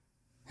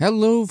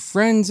Hello,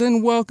 friends,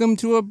 and welcome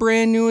to a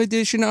brand new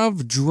edition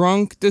of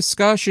Drunk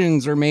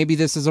Discussions, or maybe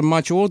this is a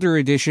much older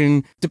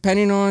edition,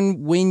 depending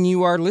on when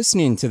you are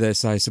listening to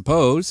this, I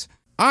suppose.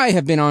 I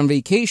have been on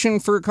vacation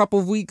for a couple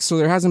of weeks, so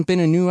there hasn't been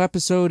a new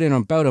episode in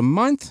about a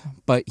month,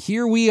 but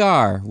here we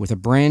are with a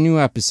brand new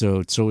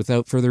episode. So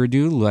without further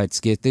ado, let's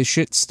get this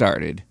shit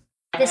started.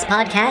 This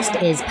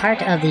podcast is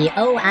part of the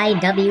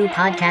OIW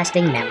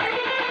Podcasting Network.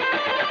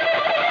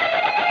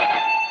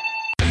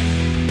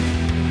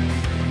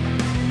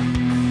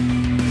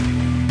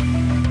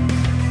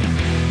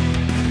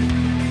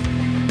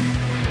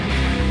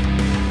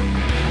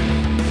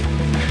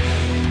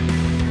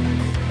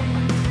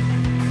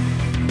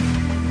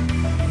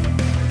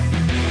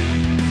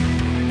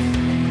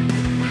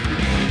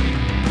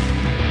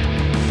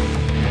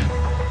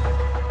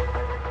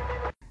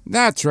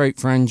 That's right,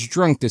 friends.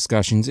 Drunk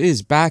Discussions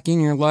is back in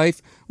your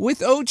life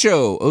with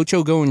Ocho.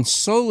 Ocho going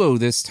solo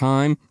this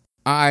time.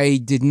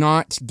 I did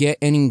not get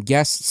any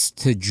guests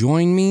to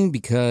join me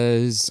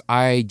because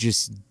I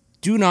just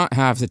do not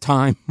have the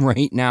time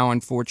right now,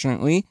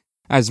 unfortunately,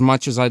 as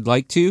much as I'd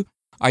like to.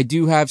 I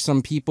do have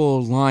some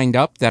people lined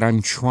up that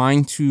I'm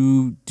trying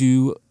to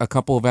do a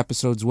couple of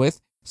episodes with,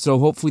 so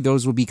hopefully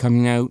those will be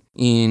coming out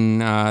in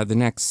the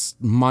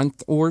next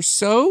month or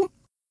so.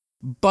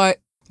 But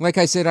like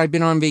I said, I've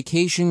been on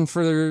vacation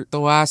for the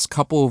last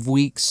couple of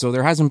weeks, so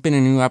there hasn't been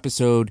a new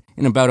episode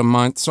in about a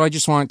month, so I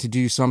just wanted to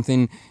do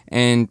something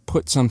and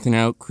put something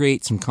out,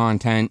 create some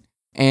content,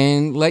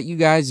 and let you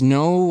guys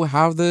know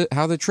how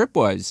the trip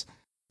was.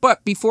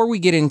 But before we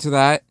get into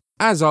that,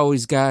 as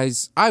always,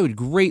 guys, I would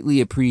greatly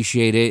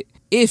appreciate it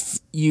if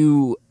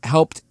you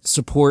helped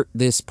support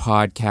this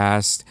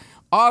podcast.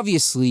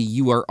 Obviously,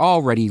 you are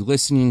already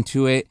listening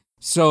to it,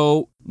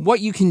 so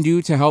what you can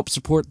do to help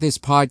support this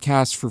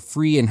podcast for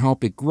free and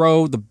help it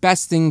grow, the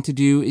best thing to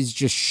do is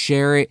just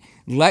share it.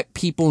 Let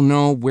people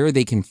know where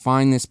they can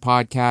find this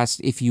podcast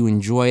if you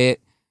enjoy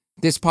it.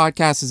 This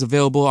podcast is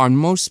available on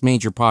most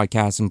major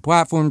podcasts and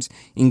platforms,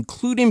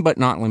 including but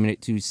not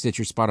limited to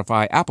Stitcher,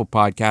 Spotify, Apple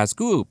Podcasts,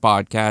 Google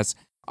Podcasts,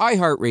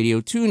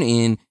 iHeartRadio,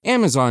 TuneIn,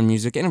 Amazon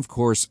Music, and of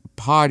course,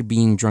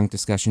 Podbean,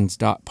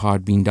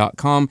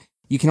 drunkdiscussions.podbean.com.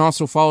 You can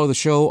also follow the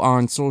show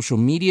on social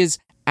medias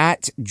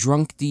at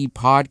DrunkD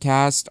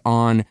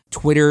on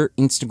Twitter,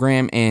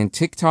 Instagram, and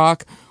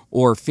TikTok,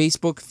 or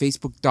Facebook,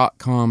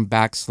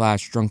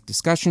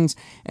 facebook.com/drunkdiscussions.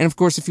 And of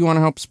course, if you want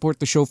to help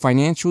support the show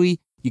financially,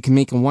 you can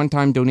make a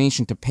one-time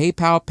donation to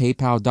PayPal,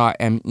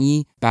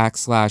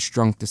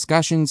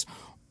 paypal.me/drunkdiscussions,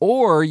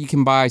 or you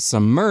can buy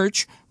some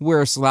merch, wear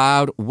us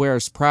loud, wear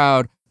us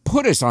proud,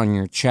 put us on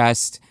your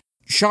chest,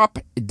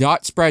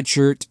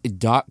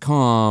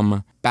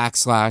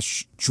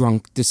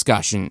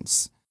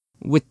 shop.spreadshirt.com/drunkdiscussions.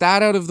 With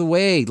that out of the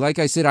way, like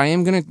I said, I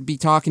am going to be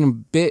talking a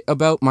bit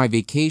about my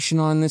vacation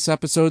on this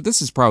episode.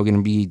 This is probably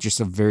going to be just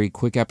a very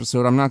quick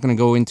episode. I'm not going to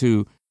go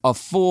into a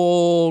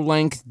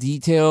full-length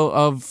detail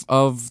of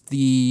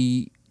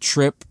the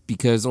trip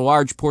because a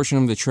large portion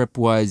of the trip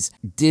was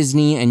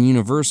Disney and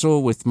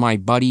Universal with my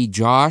buddy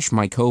Josh,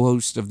 my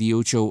co-host of the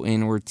Ocho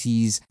and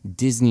Ortiz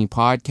Disney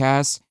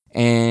podcast.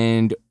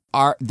 And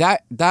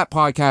that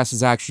podcast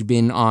has actually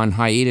been on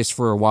hiatus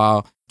for a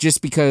while,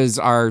 just because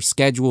our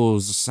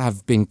schedules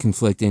have been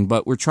conflicting,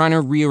 but we're trying to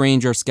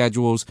rearrange our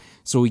schedules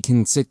so we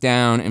can sit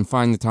down and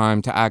find the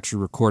time to actually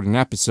record an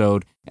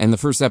episode. And the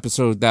first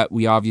episode that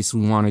we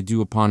obviously want to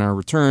do upon our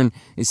return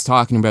is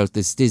talking about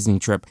this Disney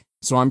trip.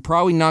 So I'm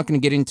probably not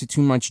going to get into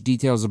too much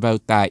details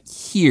about that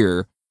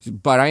here,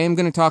 but I am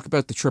going to talk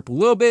about the trip a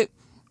little bit.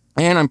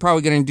 And I'm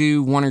probably going to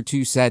do one or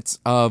two sets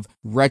of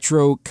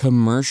retro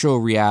commercial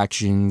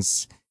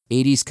reactions.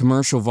 80s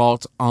Commercial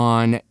Vault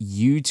on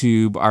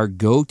YouTube, our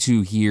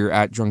go-to here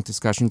at Drunk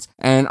Discussions.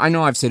 And I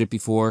know I've said it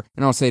before,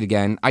 and I'll say it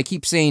again. I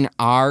keep saying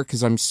our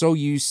because I'm so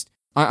used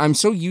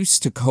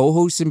to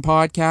co-hosting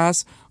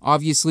podcasts.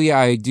 Obviously,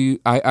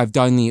 I've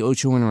done the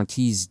Ocho and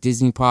Ortiz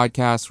Disney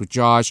podcast with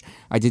Josh.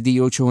 I did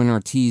the Ocho and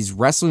Ortiz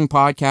wrestling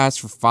podcast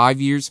for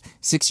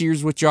 6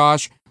 years with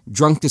Josh.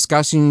 Drunk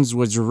Discussions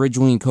was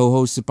originally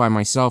co-hosted by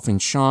myself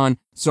and Sean.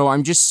 So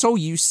I'm just so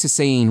used to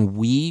saying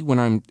we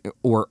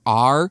or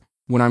our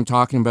when I'm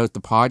talking about the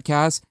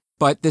podcast,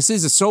 but this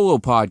is a solo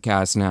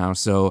podcast now,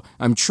 so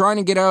I'm trying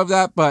to get out of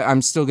that, but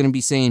I'm still going to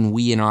be saying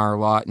we and our a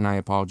lot, and I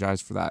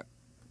apologize for that.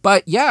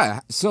 But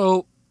yeah,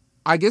 so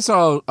I guess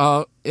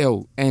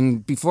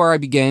and before I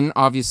begin,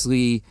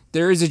 obviously,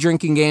 there is a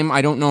drinking game.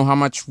 I don't know how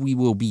much we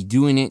will be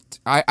doing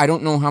it. I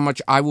don't know how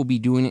much I will be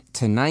doing it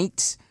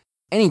tonight.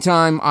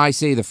 Anytime I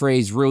say the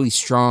phrase really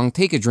strong,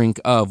 take a drink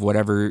of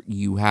whatever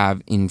you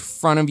have in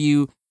front of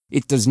you.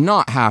 It does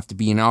not have to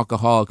be an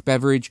alcoholic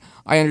beverage.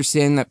 I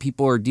understand that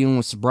people are dealing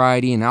with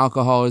sobriety and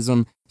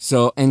alcoholism,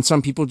 and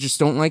some people just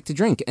don't like to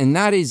drink, and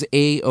that is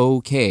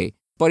A-okay.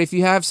 But if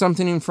you have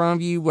something in front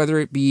of you, whether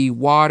it be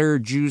water,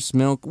 juice,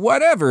 milk,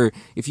 whatever,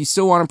 if you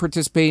still want to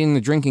participate in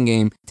the drinking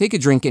game, take a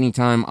drink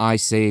anytime I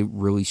say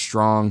really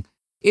strong.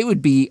 It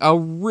would be a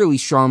really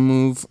strong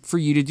move for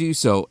you to do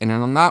so, and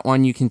on that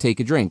one, you can take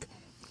a drink.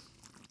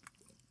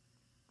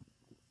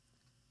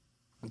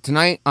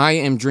 Tonight, I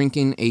am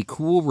drinking a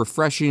cool,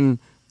 refreshing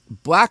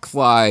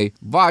Blackfly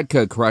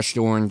vodka crushed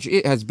orange.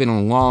 It has been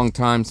a long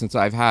time since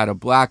I've had a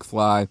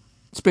Blackfly.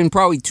 It's been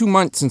probably 2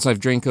 months since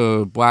I've drank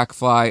a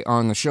Blackfly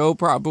on the show,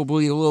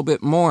 probably a little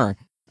bit more.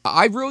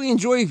 I really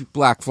enjoy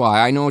Blackfly.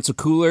 I know it's a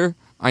cooler.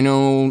 I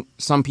know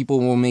some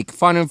people will make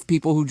fun of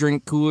people who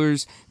drink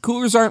coolers.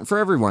 Coolers aren't for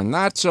everyone.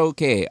 That's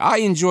okay. I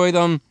enjoy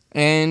them,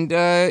 and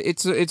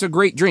it's a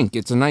great drink.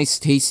 It's a nice,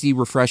 tasty,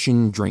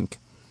 refreshing drink.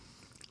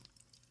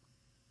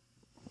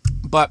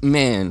 But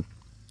man,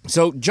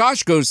 so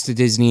Josh goes to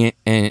Disney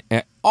and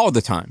all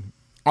the time.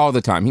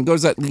 He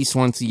goes at least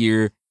once a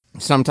year,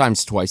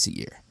 sometimes twice a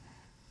year.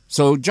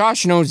 So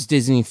Josh knows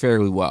Disney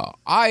fairly well.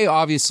 I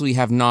obviously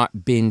have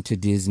not been to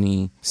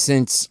Disney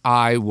since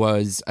I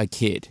was a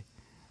kid.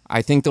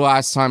 I think the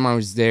last time I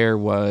was there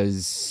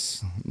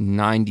was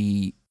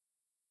 90.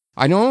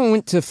 I know I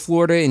went to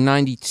Florida in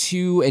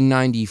 92 and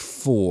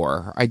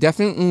 94. I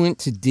definitely went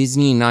to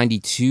Disney in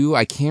 92.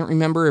 I can't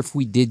remember if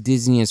we did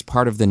Disney as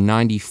part of the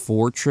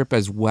 94 trip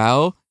as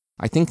well.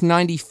 I think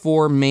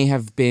 94 may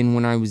have been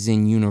when I was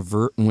in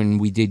when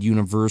we did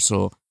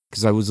Universal,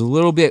 because I was a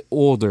little bit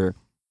older.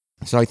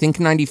 So I think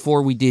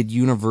 94 we did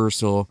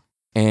Universal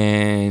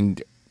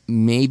and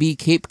maybe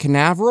Cape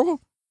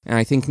Canaveral. And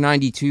I think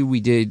 92 we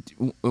did,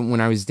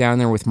 when I was down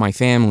there with my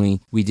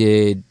family, we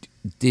did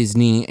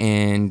Disney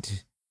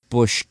and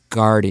Busch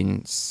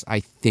Gardens, I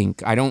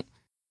think. I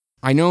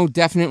know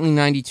definitely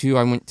 92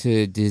 I went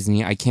to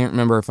Disney. I can't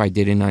remember if I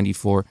did in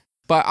 94.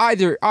 But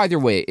either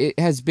way, it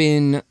has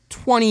been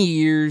 20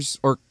 years,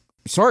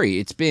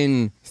 it's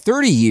been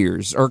 30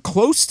 years or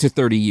close to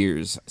 30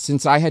 years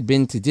since I had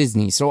been to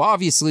Disney. So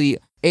obviously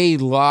a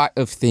lot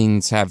of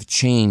things have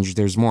changed.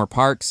 There's more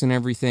parks and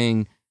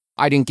everything.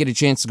 I didn't get a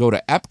chance to go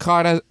to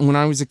Epcot when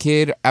I was a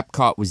kid.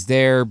 Epcot was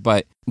there,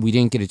 but we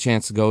didn't get a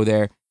chance to go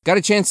there. Got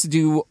a chance to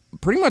do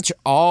pretty much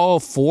all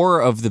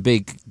 4 of the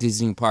big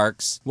Disney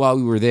parks while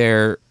we were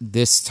there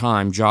this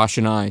time, Josh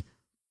and I.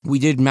 We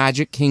did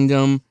Magic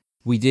Kingdom.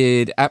 We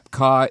did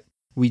Epcot.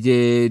 We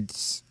did,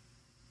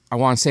 I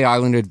want to say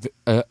Island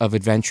of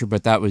Adventure,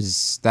 but that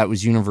was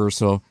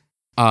Universal.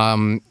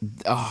 I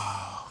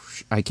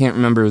can't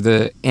remember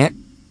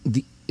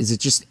is it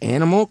just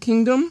Animal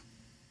Kingdom?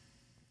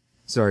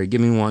 Sorry,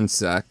 give me one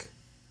sec.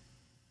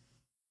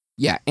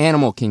 Yeah,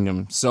 Animal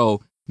Kingdom.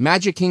 So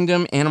Magic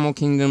Kingdom, Animal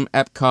Kingdom,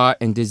 Epcot,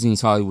 and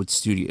Disney's Hollywood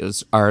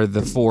Studios are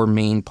the 4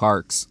 main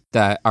parks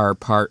that are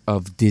part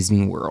of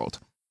Disney World.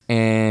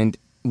 And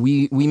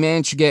we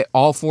managed to get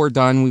all 4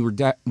 done.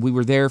 We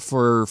were there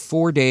for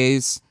 4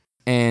 days,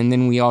 and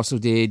then we also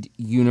did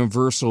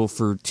Universal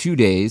for 2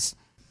 days.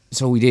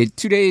 So we did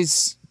 2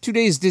 days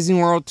Disney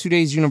World, 2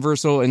 days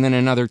Universal, and then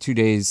another 2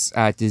 days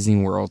at Disney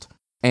World.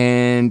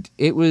 And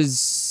it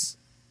was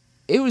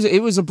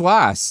a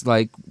blast.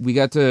 Like we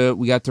got to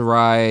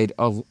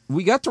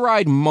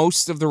ride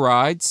most of the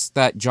rides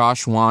that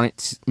Josh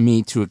wanted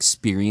me to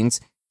experience.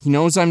 He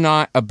knows I'm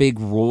not a big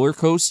roller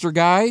coaster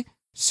guy,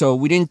 so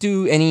we didn't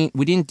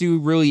do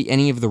really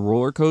any of the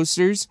roller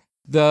coasters.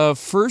 The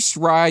first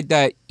ride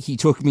that he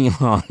took me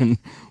on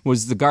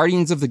was the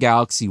Guardians of the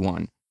Galaxy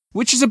one,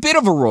 which is a bit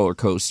of a roller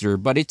coaster,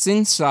 but it's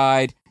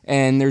inside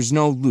and there's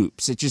no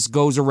loops. It just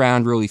goes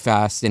around really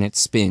fast and it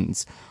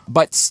spins.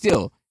 But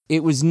still, I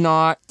was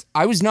not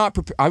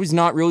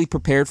really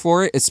prepared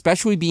for it,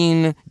 especially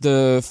being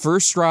the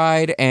first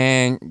ride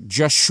and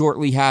just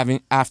shortly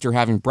after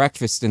having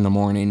breakfast in the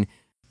morning.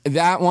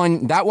 That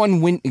one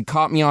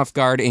caught me off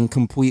guard and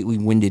completely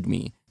winded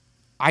me.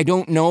 I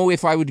don't know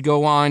if I would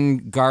go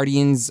on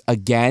Guardians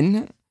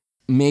again.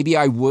 Maybe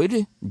I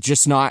would,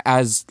 just not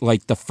as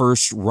like the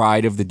first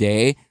ride of the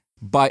day.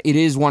 But it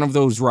is one of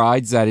those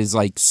rides that is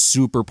like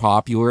super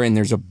popular and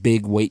there's a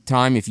big wait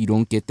time if you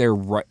don't get there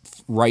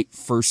right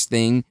first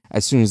thing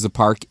as soon as the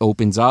park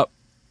opens up.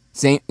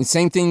 Same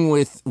thing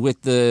with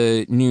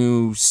the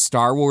new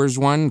Star Wars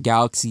one,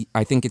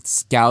 I think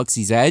it's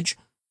Galaxy's Edge.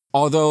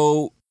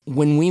 Although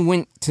when we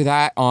went to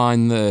that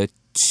on the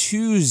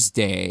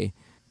Tuesday,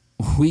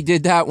 we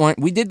did that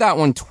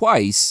one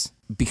twice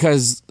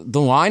because the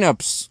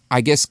lineups,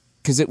 I guess,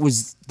 because it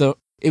was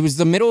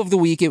the middle of the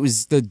week. It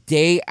was the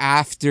day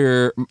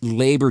after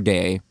Labor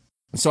Day.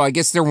 So I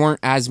guess there weren't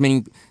as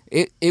many.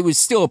 It was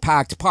still a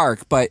packed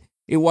park, but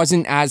it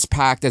wasn't as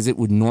packed as it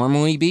would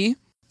normally be.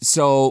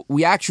 So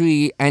we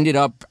actually ended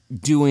up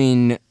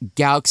doing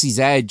Galaxy's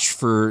Edge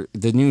for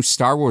the new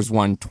Star Wars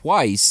one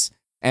twice.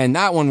 And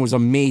that one was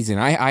amazing.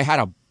 I had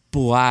an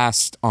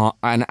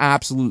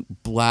absolute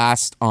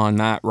blast on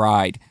that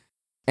ride.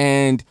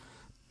 And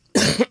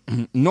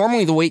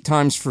normally the wait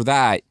times for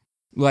that,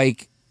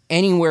 like,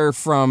 anywhere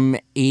from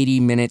 80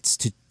 minutes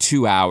to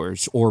 2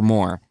 hours or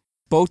more.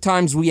 Both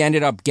times we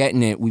ended up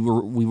getting it, we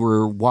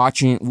were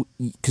watching,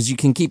 because you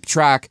can keep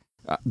track.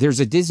 There's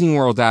a Disney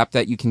World app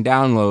that you can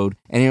download,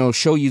 and it'll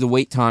show you the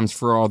wait times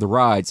for all the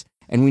rides.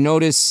 And we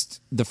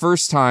noticed the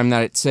first time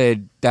that it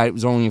said that it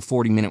was only a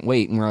 40-minute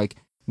wait, and we're like,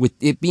 with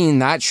it being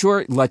that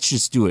short, let's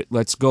just do it.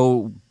 Let's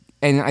go.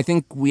 And I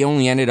think we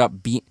only ended up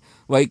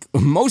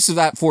most of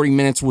that 40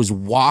 minutes was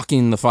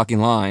walking the fucking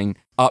line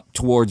up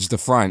towards the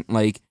front.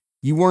 Like,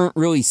 you weren't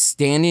really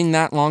standing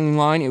that long in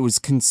line. It was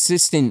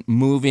consistent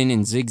moving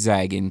and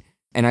zigzagging.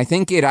 And I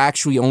think it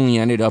actually only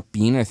ended up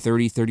being a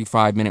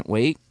 35 minute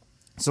wait.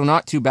 So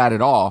not too bad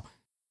at all.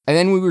 And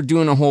then we were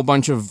doing a whole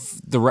bunch of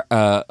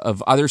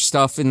of other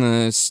stuff in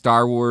the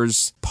Star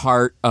Wars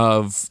part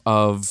of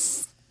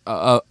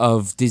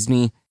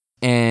Disney.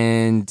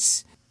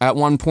 And at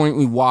one point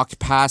we walked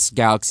past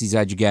Galaxy's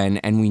Edge again,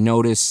 and we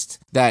noticed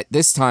that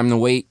this time the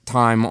wait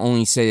time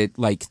only said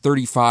like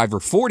 35 or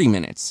 40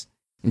 minutes.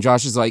 And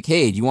Josh is like,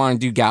 "Hey, do you want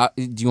to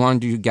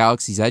do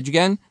Galaxy's Edge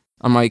again?"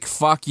 I'm like,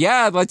 "Fuck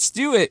yeah, let's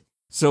do it."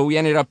 So we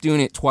ended up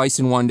doing it twice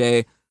in one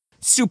day.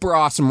 Super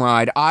awesome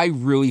ride. I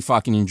really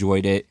fucking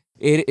enjoyed it.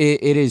 It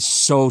is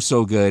so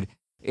good.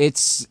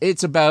 It's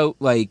about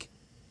like,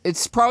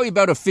 it's probably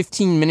about a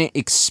 15-minute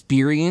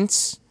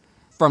experience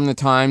from the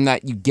time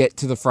that you get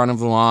to the front of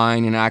the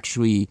line and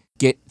actually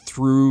get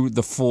through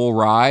the full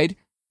ride.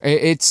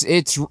 It's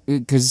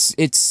because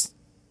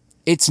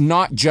it's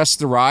not just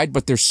the ride,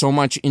 but there's so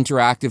much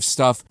interactive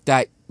stuff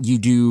that you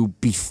do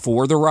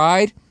before the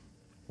ride.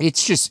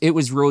 It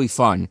was really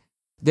fun.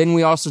 Then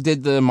we also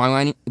did the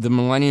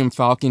Millennium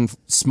Falcon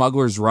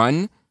Smuggler's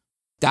Run.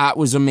 That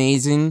was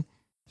amazing.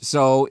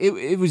 So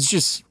it was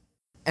just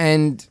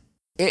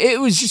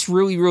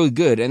really, really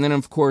good. And then,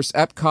 of course,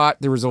 Epcot,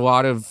 there was a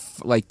lot of,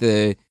 like,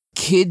 the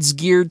kids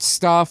geared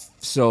stuff.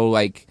 So,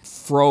 like,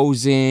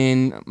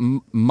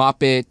 Frozen,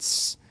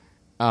 Muppets.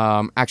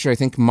 Actually, I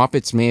think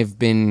Muppets may have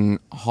been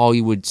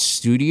Hollywood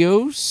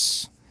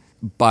Studios.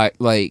 But,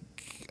 like,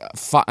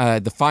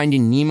 the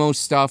Finding Nemo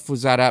stuff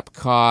was at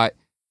Epcot.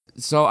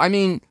 So, I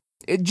mean,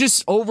 it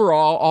just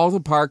overall, all the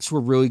parks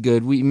were really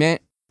good.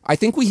 I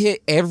think we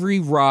hit every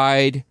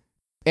ride,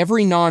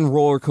 every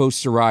non-roller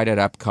coaster ride at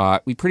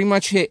Epcot. We pretty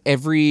much hit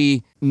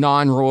every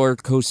non-roller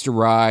coaster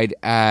ride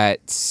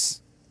at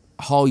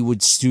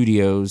Hollywood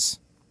Studios.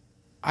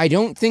 I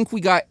don't think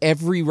we got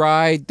every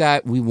ride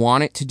that we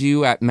wanted to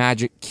do at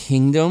Magic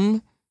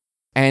Kingdom.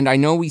 And I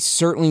know we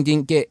certainly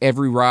didn't get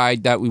every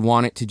ride that we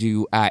wanted to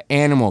do at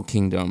Animal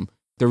Kingdom.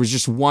 There was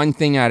just one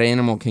thing at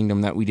Animal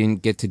Kingdom that we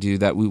didn't get to do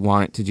that we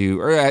wanted to do,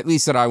 or at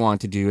least that I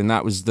wanted to do, and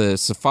that was the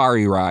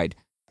safari ride.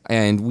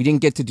 And we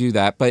didn't get to do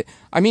that. But,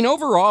 I mean,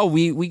 overall,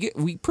 we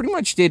pretty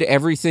much did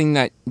everything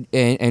that,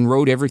 and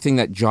rode everything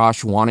that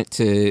Josh wanted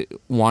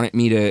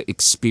me to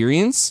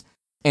experience.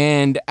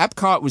 And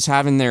Epcot was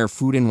having their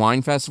food and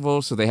wine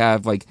festival, so they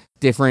have, like,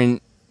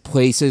 different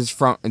places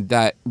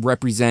that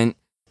represent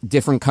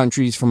different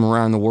countries from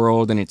around the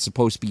world, and it's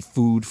supposed to be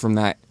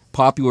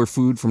popular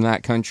food from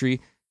that country.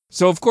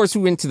 So, of course,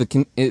 we went to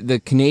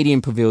the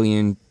Canadian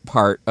Pavilion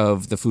part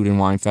of the Food and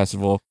Wine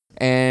Festival,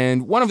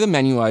 and one of the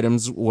menu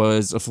items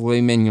was a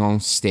filet mignon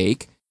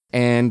steak,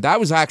 and that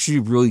was actually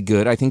really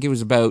good. I think it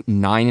was about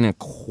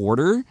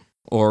 $9.25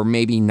 or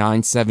maybe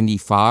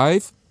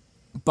 $9.75,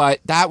 but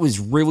that was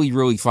really,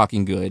 really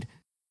fucking good.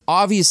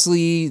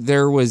 Obviously,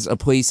 there was a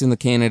place in the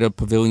Canada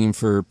Pavilion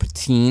for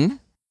poutine.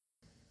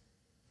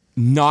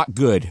 Not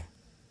good.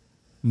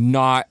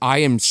 I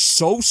am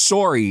so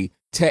sorry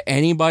to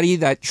anybody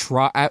that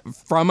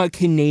from a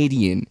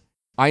Canadian.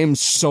 I am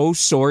so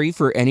sorry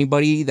for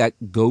anybody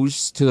that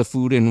goes to the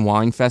Food and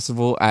Wine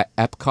Festival at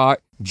Epcot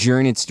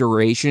during its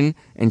duration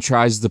and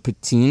tries the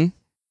poutine.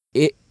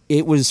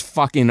 It was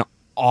fucking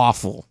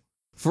awful.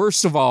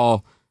 First of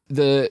all,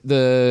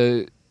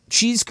 the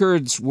cheese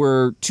curds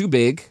were too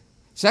big.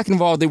 Second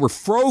of all, they were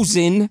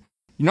frozen.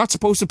 You're not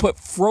supposed to put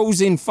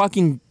frozen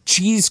fucking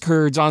cheese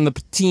curds on the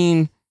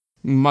poutine,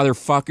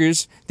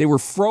 motherfuckers. They were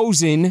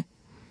frozen.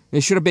 They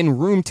should have been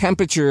room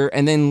temperature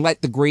and then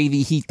let the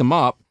gravy heat them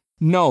up.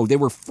 No, they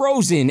were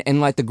frozen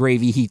and let the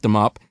gravy heat them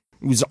up.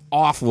 It was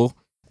awful.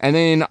 And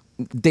then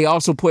they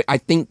also put, I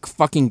think,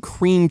 fucking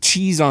cream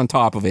cheese on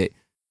top of it.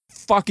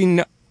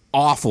 Fucking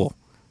awful.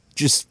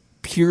 Just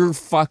pure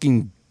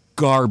fucking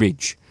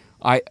garbage.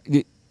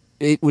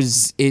 It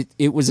was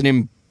an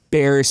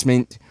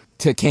embarrassment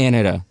to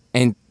Canada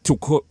and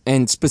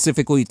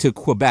specifically to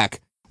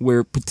Quebec,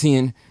 where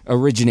poutine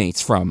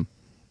originates from.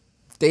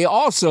 They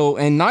also,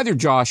 and neither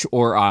Josh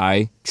or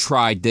I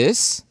tried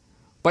this,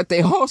 but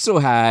they also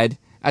had,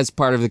 as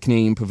part of the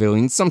Canadian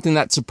Pavilion, something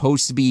that's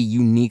supposed to be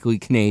uniquely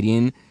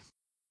Canadian,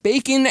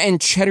 bacon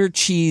and cheddar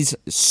cheese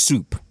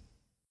soup.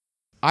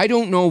 I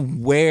don't know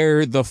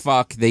where the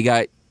fuck they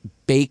got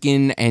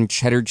bacon and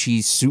cheddar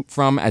cheese soup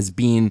from as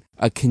being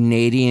a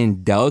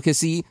Canadian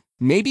delicacy.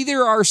 Maybe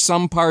there are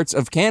some parts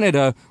of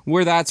Canada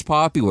where that's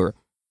popular.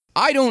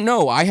 I don't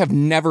know. I have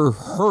never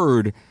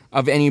heard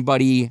of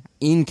anybody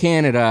in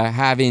Canada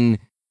having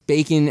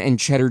bacon and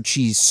cheddar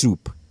cheese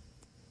soup.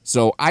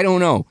 So I don't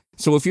know.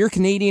 So if you're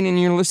Canadian and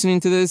you're listening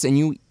to this and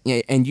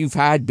you've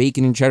had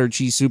bacon and cheddar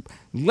cheese soup,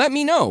 let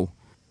me know.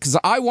 Because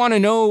I want to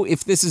know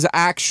if this is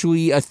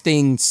actually a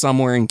thing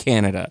somewhere in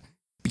Canada.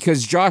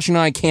 Because Josh and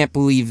I can't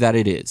believe that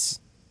it is.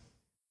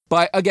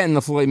 But again,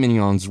 the filet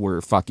mignons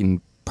were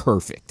fucking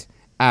perfect.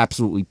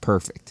 Absolutely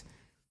perfect.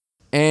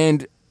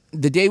 And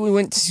the day we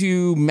went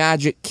to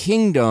Magic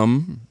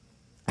Kingdom,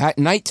 at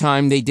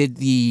nighttime, they did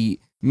the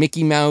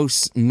Mickey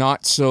Mouse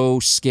Not So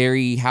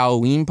Scary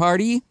Halloween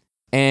Party,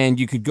 and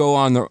you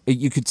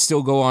could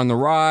still go on the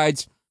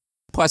rides.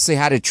 Plus, they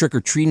had a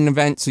trick-or-treating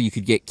event, so you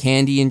could get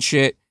candy and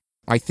shit.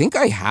 I think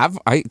I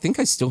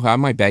still have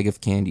my bag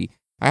of candy.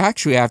 I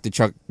actually have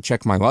to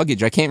check my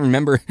luggage. I can't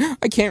remember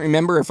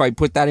if I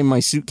put that in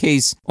my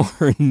suitcase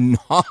or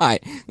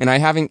not. And I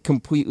haven't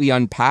completely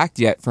unpacked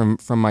yet from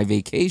my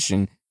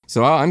vacation.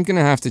 So I'm going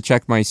to have to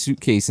check my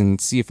suitcase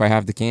and see if I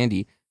have the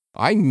candy.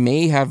 I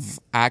may have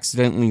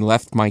accidentally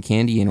left my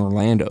candy in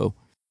Orlando.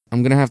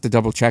 I'm going to have to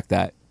double check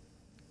that.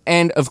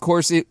 And of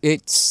course,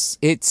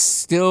 it's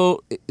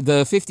still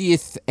the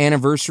 50th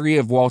anniversary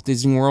of Walt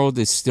Disney World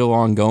is still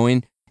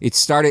ongoing. It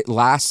started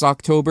last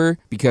October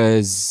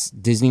because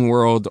Disney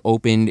World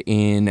opened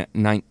in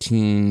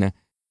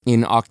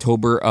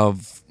October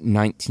of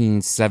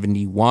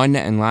 1971,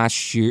 and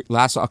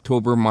last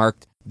October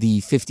marked the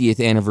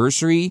 50th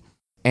anniversary.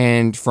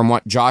 And from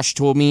what Josh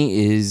told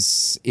me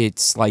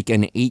it's like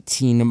an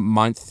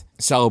 18-month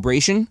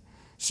celebration.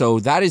 So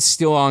that is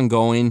still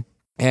ongoing.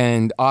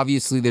 And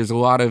obviously there's a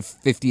lot of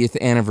 50th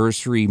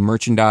anniversary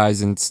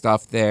merchandise and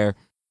stuff there.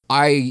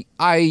 I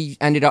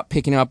ended up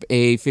picking up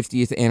a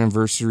 50th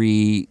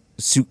anniversary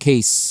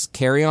suitcase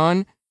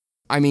carry-on.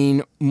 I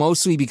mean,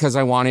 mostly because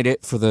I wanted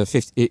it for the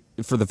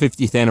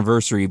 50th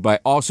anniversary,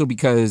 but also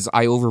because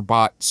I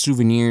overbought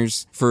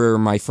souvenirs for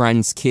my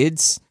friends'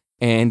 kids,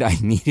 and I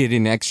needed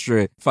an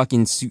extra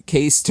fucking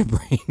suitcase to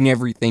bring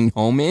everything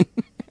home in.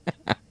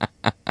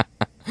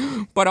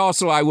 But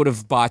also, I would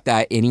have bought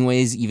that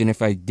anyways, even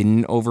if I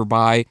didn't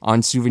overbuy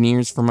on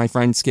souvenirs for my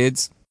friends'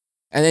 kids.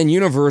 And then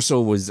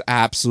Universal was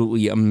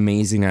absolutely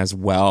amazing as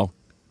well.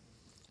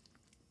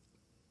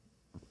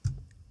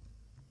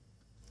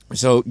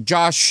 So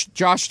Josh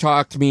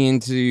talked me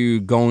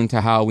into going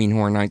to Halloween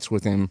Horror Nights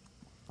with him.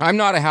 I'm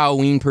not a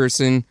Halloween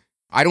person.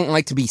 I don't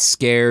like to be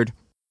scared.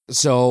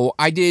 So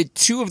I did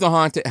 2 of the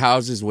haunted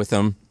houses with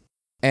him.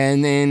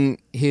 And then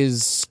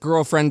his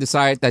girlfriend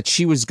decided that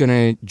she was going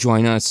to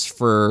join us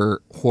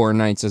for Horror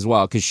Nights as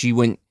well. Because she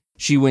went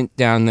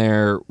down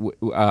there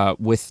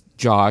with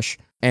Josh.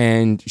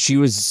 And she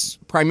was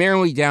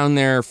primarily down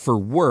there for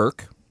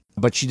work,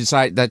 but she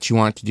decided that she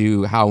wanted to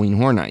do Halloween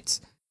Horror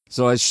Nights.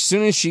 So as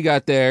soon as she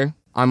got there,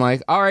 I'm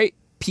like, all right,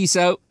 peace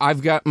out.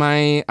 I've got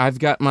my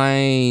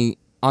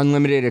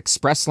unlimited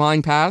express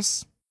line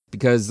pass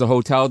because the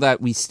hotel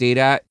that we stayed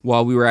at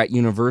while we were at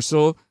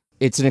Universal,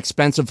 it's an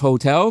expensive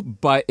hotel,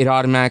 but it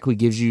automatically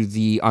gives you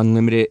the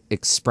unlimited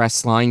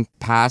express line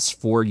pass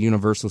for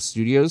Universal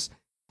Studios.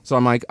 So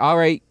I'm like, all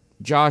right,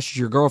 Josh,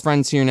 your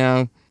girlfriend's here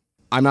now.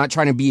 I'm not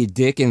trying to be a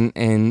dick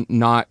and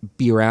not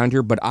be around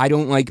her, but I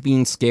don't like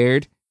being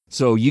scared.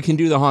 So you can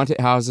do the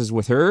haunted houses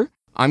with her.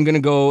 I'm going to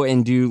go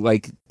and do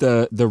like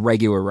the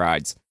regular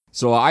rides.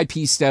 So I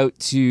pieced out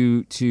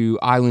to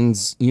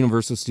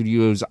Universal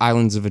Studios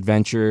Islands of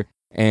Adventure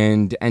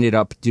and ended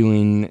up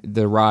doing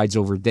the rides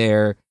over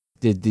there.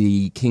 Did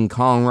the King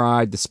Kong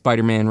ride, the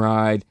Spider-Man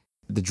ride,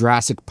 the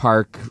Jurassic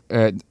Park,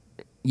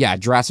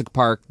 Jurassic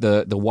Park,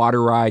 the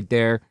water ride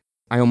there.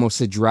 I almost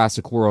said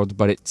Jurassic World,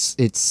 but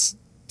it's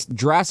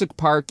Jurassic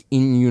Park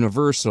in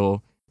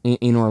Universal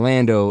in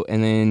Orlando,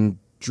 and then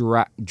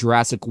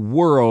Jurassic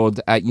World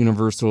at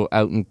Universal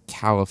out in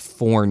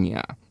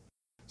California.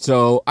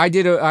 So I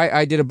did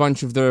a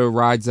bunch of the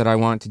rides that I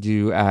want to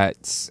do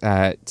at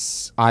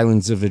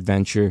Islands of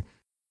Adventure,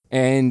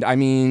 and I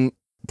mean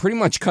pretty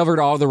much covered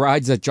all the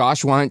rides that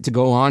Josh wanted to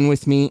go on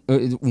with me,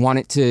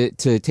 wanted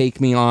to take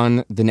me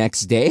on the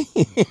next day,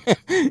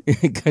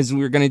 because we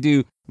were gonna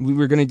do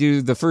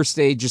the first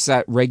day just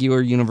at regular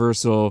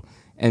Universal.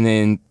 And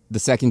then the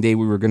second day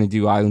we were going to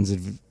do Islands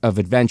of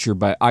Adventure,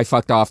 but I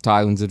fucked off to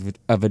Islands of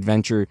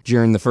Adventure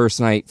during the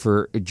first night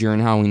during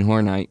Halloween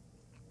Horror Night,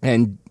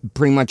 and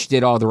pretty much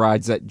did all the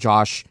rides that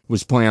Josh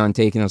was planning on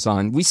taking us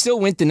on. We still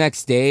went the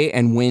next day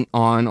and went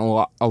on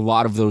a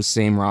lot of those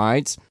same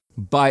rides,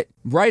 but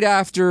right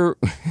after,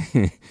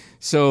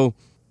 so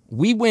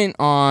we went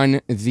on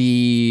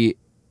the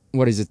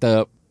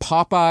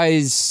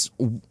Popeyes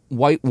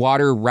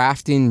Whitewater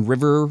Rafting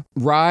River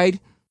ride.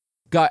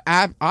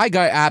 I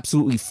got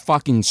absolutely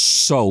fucking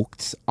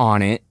soaked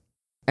on it.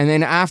 And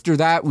then after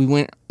that, we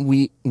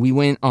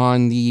went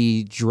on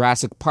the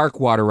Jurassic Park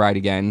water ride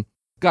again.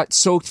 Got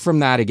soaked from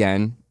that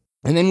again.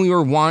 And then we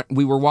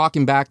were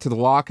walking back to the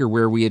locker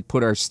where we had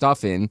put our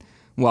stuff in.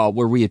 Well,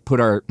 where we had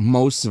put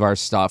most of our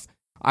stuff.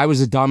 I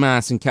was a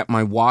dumbass and kept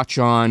my watch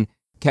on,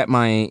 kept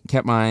my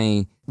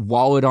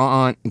wallet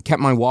on, kept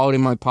my wallet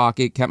in my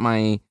pocket,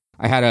 I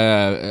had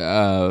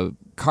a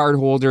card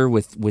holder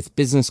with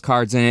business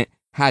cards in it.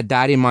 Had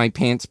that in my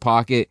pants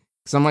pocket.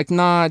 So I'm like,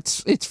 nah,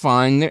 it's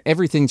fine.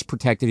 Everything's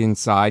protected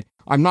inside.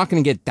 I'm not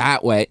going to get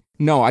that wet.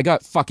 No, I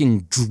got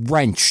fucking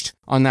drenched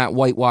on that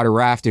whitewater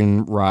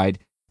rafting ride.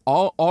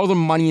 All the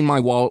money in my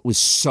wallet was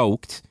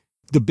soaked.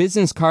 The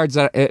business cards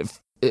that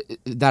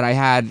I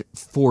had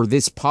for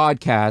this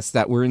podcast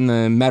that were in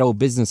the metal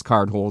business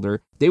card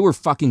holder, they were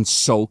fucking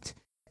soaked.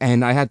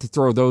 And I had to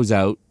throw those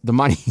out. The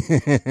money,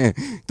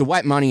 the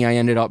wet money, I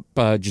ended up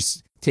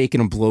just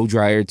taken a blow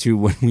dryer to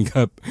when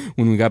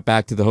we got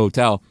back to the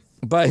hotel.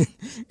 But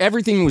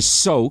everything was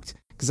soaked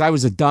because I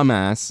was a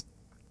dumbass.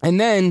 And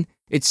then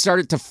it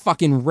started to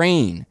fucking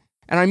rain.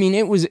 And I mean,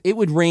 it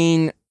would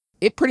rain.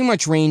 It pretty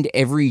much rained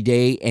every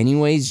day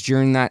anyways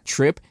during that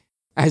trip.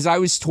 As I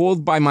was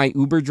told by my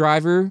Uber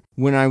driver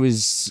when I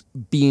was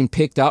being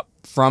picked up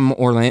from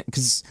Orlando,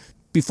 because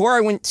before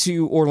I went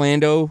to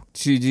Orlando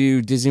to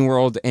do Disney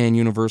World and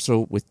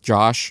Universal with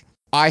Josh,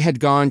 I had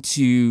gone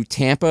to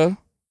Tampa.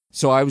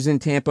 So I was in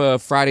Tampa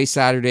Friday,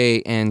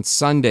 Saturday, and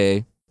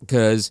Sunday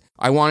because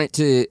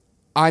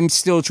I'm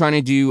still trying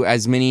to do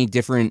as many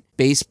different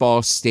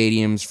baseball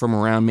stadiums from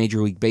around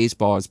Major League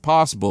Baseball as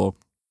possible.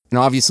 And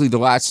obviously the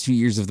last 2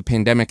 years of the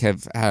pandemic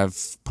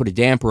have put a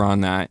damper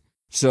on that.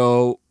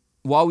 So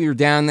while we were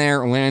down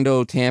there,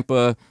 Orlando,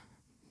 Tampa,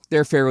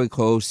 they're fairly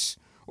close.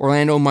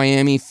 Orlando,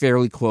 Miami,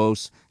 fairly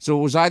close. So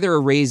it was either a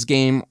Rays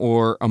game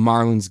or a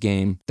Marlins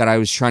game that I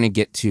was trying to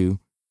get to.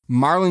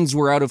 Marlins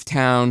were out of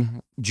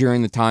town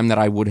during the time that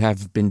I would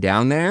have been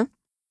down there.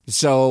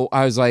 So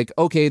I was like,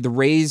 okay, the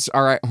Rays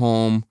are at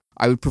home.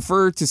 I would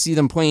prefer to see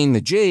them playing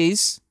the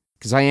Jays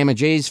because I am a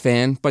Jays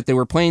fan, but they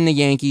were playing the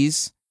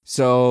Yankees.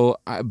 So,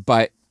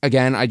 but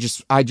again, I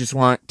just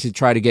want to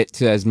try to get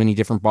to as many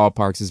different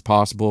ballparks as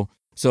possible.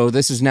 So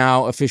this is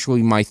now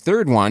officially my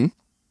third one.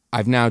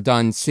 I've now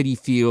done Citi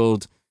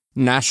Field,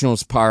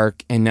 Nationals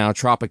Park, and now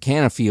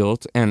Tropicana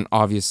Field, and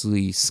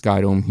obviously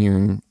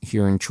Skydome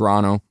here in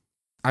Toronto.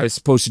 I was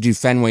supposed to do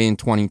Fenway in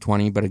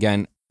 2020, but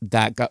again,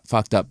 that got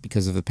fucked up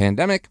because of the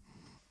pandemic.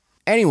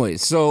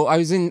 Anyways, so I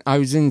was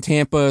in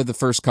Tampa the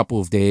first couple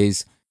of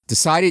days.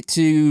 Decided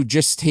to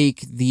just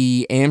take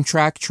the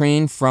Amtrak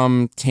train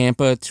from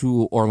Tampa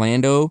to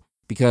Orlando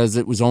because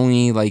it was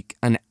only like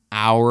an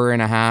hour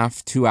and a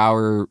half,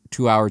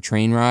 2-hour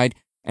train ride,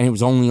 and it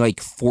was only like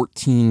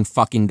 $14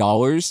 fucking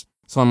dollars.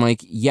 So I'm like,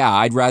 yeah,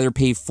 I'd rather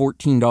pay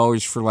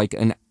 $14 for like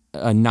a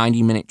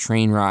 90-minute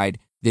train ride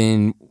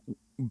than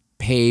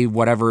pay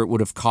whatever it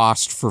would have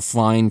cost for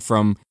flying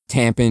from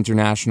Tampa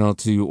International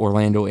to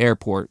Orlando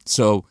Airport.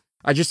 So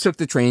I just took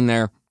the train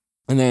there.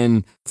 And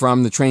then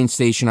from the train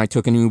station, I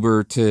took an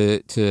Uber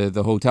to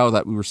the hotel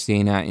that we were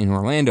staying at in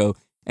Orlando.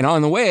 And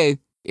on the way,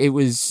 it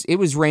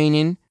was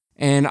raining.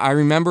 And I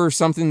remember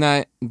something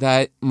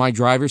that my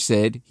driver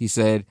said. He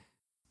said,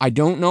 I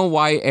don't know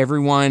why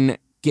everyone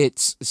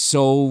gets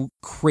so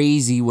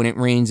crazy when it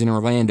rains in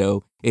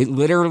Orlando. It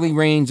literally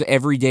rains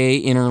every day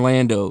in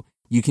Orlando.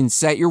 You can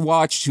set your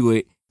watch to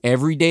it.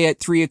 Every day at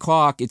 3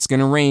 o'clock, it's going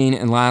to rain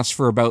and last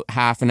for about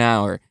half an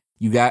hour.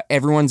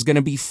 Everyone's going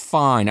to be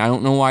fine. I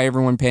don't know why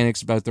everyone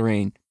panics about the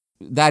rain.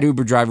 That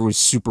Uber driver was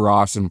super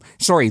awesome.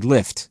 Sorry,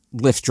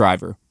 Lyft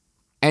driver.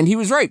 And he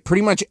was right.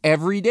 Pretty much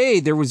every day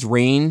there was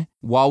rain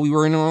while we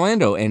were in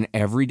Orlando, and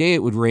every day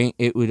it would rain.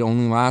 It would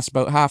only last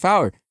about half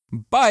hour.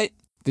 But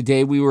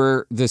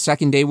the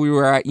second day we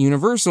were at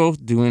Universal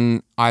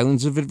doing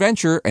Islands of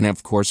Adventure, and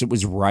of course it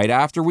was right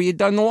after we had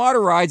done the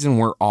water rides and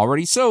we're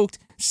already soaked,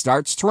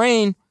 starts to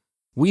rain.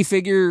 We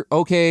figure,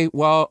 okay,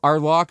 well, our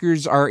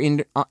lockers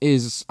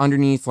is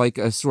underneath like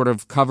a sort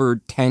of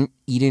covered tent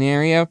eating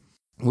area.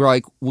 We're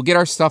like, we'll get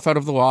our stuff out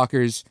of the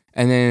lockers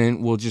and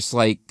then we'll just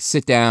like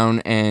sit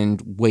down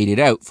and wait it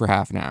out for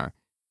half an hour.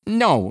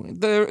 No,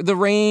 the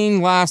rain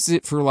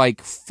lasted for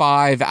like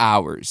 5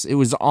 hours. It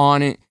was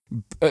on it.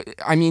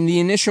 I mean,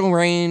 the initial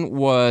rain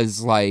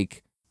was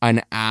like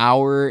an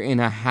hour and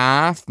a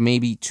half,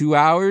 maybe 2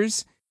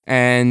 hours.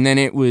 And then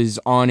it was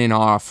on and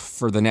off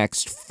for the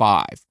next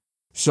 5.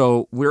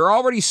 So we're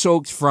already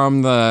soaked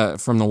from the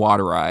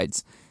water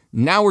rides.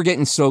 Now we're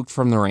getting soaked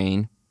from the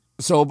rain.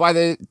 So by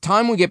the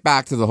time we get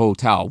back to the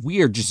hotel,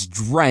 we are just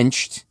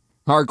drenched.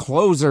 Our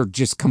clothes are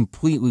just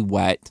completely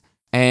wet.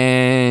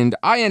 And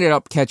I ended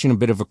up catching a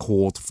bit of a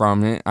cold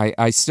from it.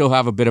 I still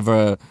have a bit of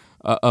a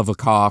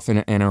cough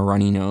and a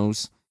runny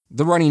nose.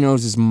 The runny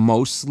nose is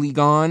mostly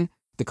gone.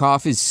 The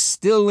cough is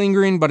still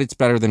lingering, but it's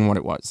better than what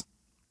it was.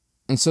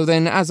 And so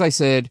then, as I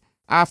said,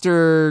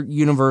 after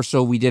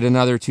Universal, we did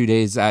another 2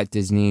 days at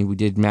Disney. We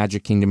did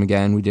Magic Kingdom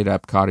again. We did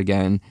Epcot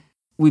again.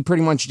 We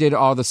pretty much did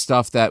all the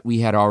stuff that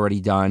we had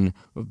already done.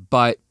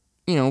 But,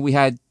 we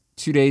had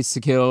 2 days to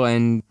kill,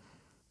 and,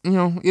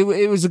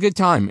 it was a good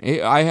time.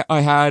 I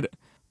had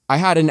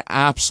an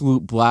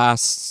absolute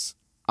blast.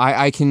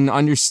 I can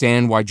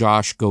understand why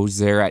Josh goes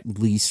there at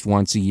least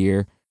once a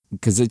year,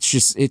 because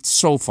it's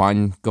so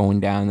fun going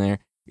down there.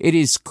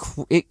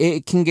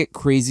 It can get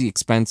crazy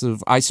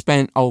expensive. I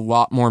spent a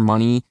lot more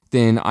money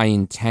than I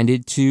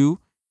intended to.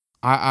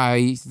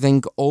 I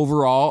think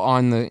overall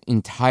on the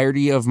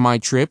entirety of my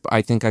trip,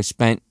 I think I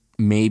spent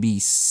maybe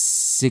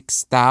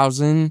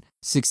 $6,000,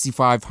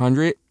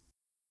 $6,500.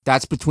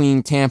 That's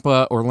between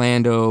Tampa,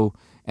 Orlando,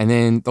 and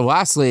then the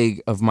last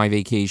leg of my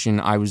vacation,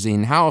 I was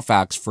in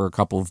Halifax for a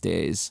couple of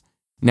days.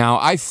 Now,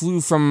 I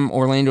flew from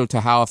Orlando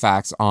to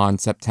Halifax on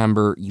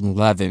September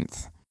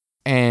 11th,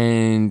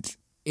 and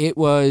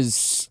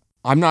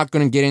I'm not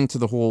going to get into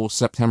the whole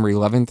September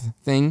 11th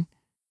thing.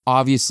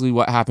 Obviously,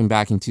 what happened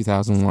back in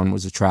 2001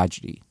 was a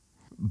tragedy.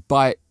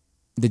 But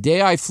the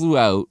day I flew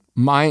out,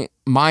 my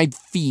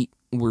feet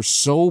were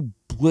so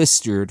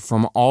blistered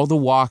from all the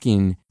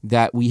walking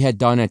that we had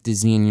done at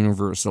Disney and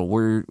Universal.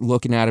 We're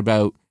looking at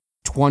about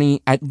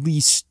at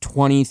least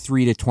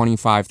 23 to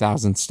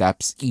 25,000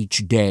 steps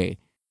each day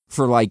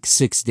for like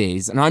 6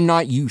 days. And I'm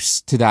not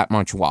used to that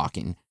much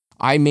walking.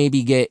 I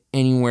maybe get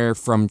anywhere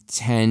from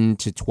 10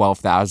 to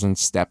 12,000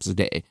 steps a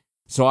day.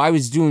 So I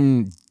was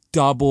doing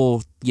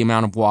double the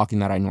amount of walking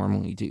that I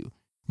normally do.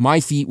 My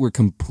feet were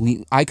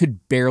I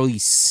could barely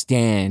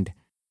stand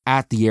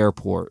at the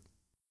airport.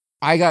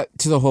 I got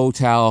to the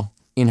hotel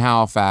in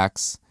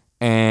Halifax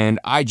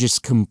and I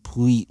just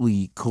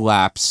completely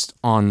collapsed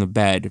on the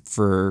bed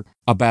for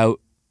about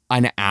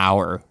an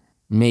hour,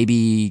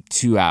 maybe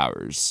 2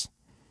 hours.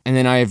 And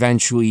then I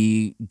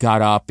eventually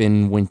got up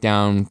and went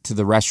down to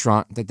the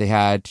restaurant that they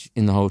had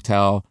in the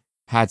hotel,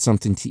 had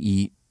something to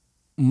eat.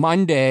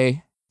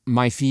 Monday,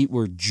 my feet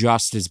were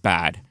just as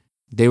bad.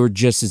 They were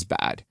just as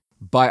bad.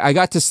 But I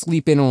got to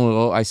sleep in a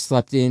little. I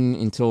slept in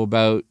until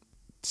about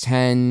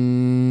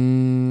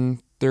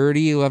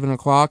 10:30, 11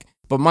 o'clock.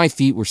 But my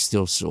feet were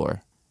still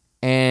sore.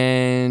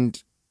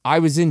 And I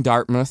was in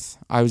Dartmouth.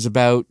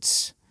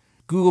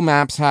 Google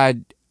Maps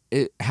had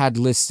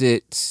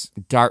listed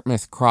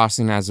Dartmouth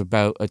Crossing as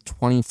about a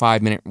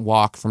 25-minute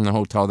walk from the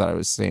hotel that I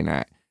was staying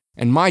at.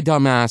 And my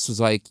dumbass was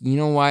like, you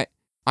know what?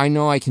 I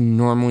know I can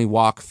normally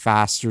walk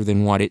faster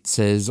than what it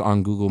says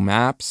on Google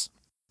Maps.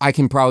 I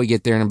can probably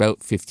get there in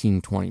about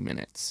 15, 20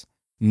 minutes.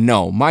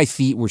 No, my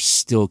feet were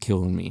still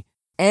killing me.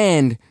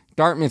 And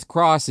Dartmouth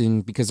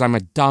Crossing, because I'm a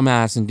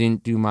dumbass and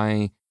didn't do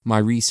my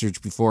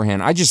research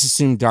beforehand, I just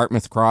assumed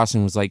Dartmouth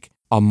Crossing was like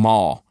a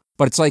mall.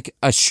 But it's like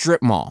a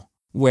strip mall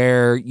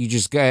where you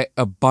just get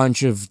a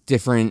bunch of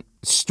different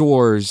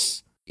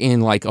stores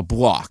in like a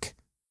block.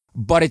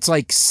 But it's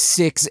like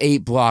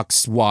 6-8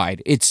 blocks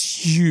wide.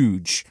 It's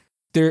huge.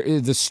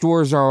 The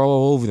stores are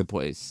all over the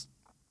place.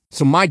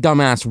 So my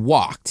dumbass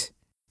walked.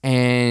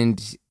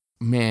 And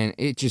man,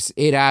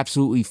 it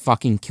absolutely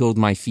fucking killed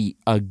my feet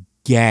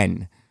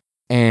again.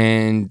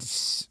 And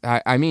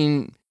I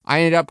mean,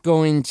 I ended up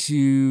going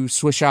to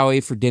Swiss Chalet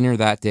for dinner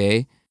that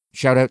day.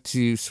 Shout out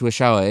to Swiss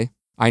Chalet.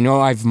 I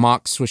know I've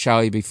mocked Swiss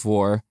Chalet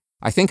before.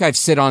 I think I've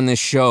said on this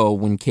show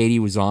when Katie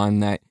was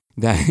on that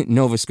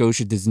Nova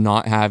Scotia does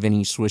not have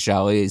any Swiss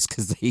Chalets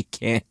because they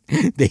can't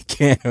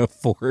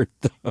afford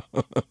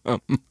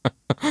them.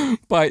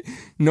 But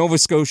Nova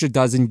Scotia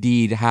does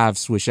indeed have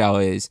Swiss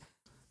Chalets.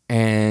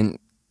 And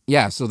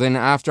yeah, so then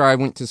after I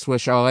went to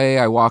Swiss Chalet,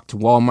 I walked to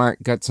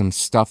Walmart, got some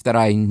stuff that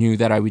I knew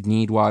that I would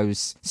need while I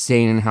was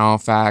staying in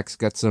Halifax,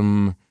 got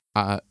some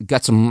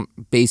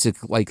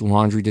basic like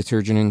laundry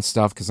detergent and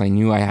stuff because I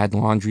knew I had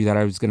laundry that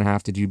I was going to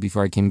have to do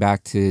before I came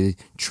back to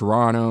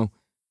Toronto.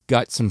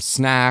 Got some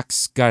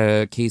snacks, got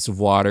a case of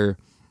water,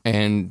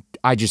 and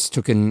I just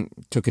took an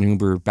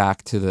Uber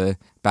back to the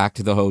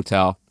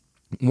hotel.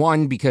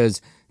 One,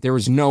 because there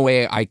was no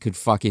way I could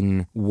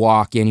fucking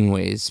walk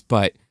anyways,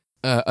 but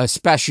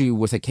especially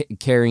with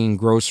carrying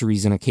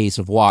groceries and a case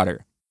of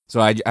water.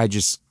 So I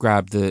just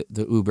grabbed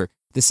the Uber.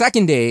 The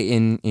second day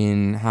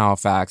in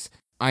Halifax,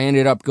 I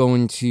ended up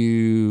going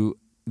to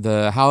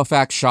the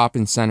Halifax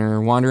Shopping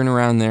Center, wandering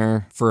around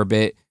there for a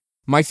bit.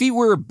 My feet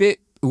were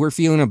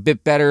feeling a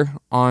bit better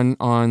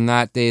on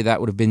that day. That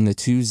would have been the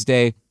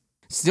Tuesday.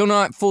 Still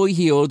not fully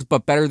healed,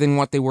 but better than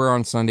what they were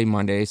on Sunday,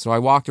 Monday. So I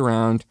walked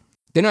around.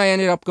 Then I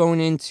ended up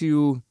going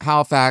into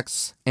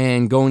Halifax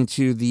and going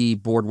to the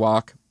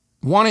boardwalk.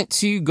 Wanted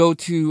to go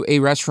to a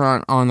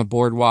restaurant on the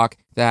boardwalk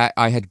that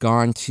I had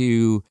gone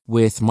to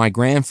with my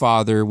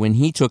grandfather when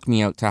he took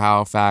me out to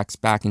Halifax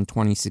back in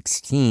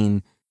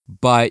 2016,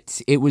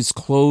 but it was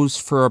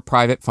closed for a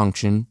private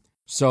function.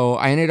 So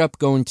I ended up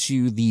going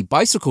to the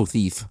Bicycle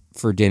Thief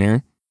for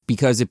dinner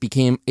because it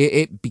came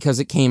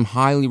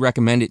highly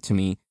recommended to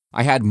me.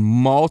 I had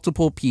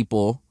multiple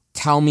people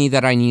tell me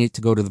that I needed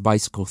to go to the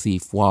Bicycle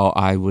Thief while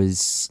I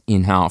was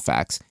in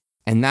Halifax,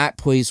 and that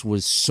place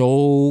was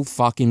so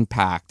fucking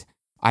packed.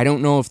 I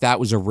don't know if that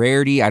was a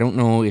rarity. I don't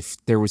know if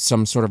there was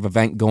some sort of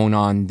event going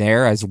on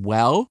there as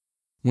well.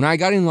 When I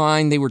got in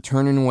line, they were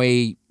turning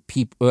away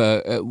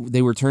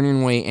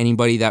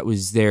anybody that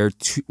was there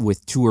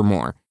with 2 or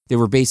more. They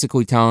were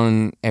basically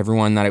telling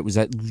everyone that it was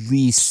at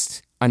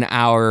least an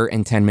hour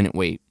and 10-minute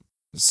wait.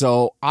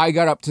 So I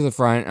got up to the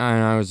front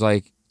and I was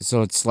like,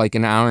 so it's like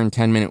an hour and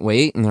 10-minute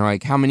wait? And they're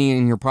like, how many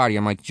in your party?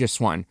 I'm like, just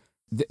one.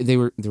 They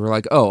were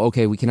like, oh,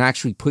 okay, we can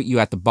actually put you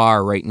at the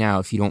bar right now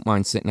if you don't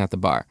mind sitting at the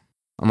bar.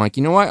 I'm like,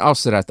 you know what? I'll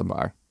sit at the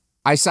bar.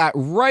 I sat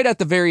right at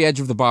the very edge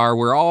of the bar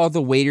where all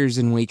the waiters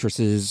and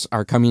waitresses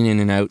are coming in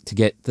and out to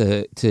get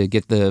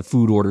the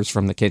food orders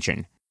from the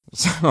kitchen.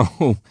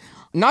 So,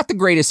 not the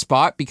greatest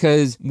spot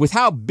because with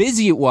how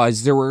busy it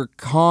was,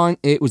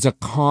 it was a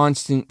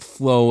constant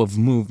flow of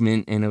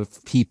movement and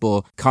of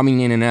people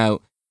coming in and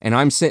out. And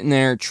I'm sitting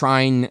there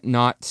trying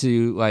not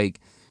to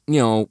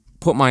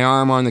put my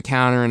arm on the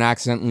counter and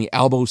accidentally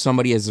elbow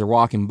somebody as they're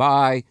walking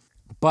by.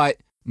 But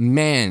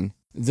man,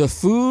 the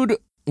food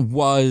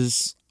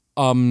was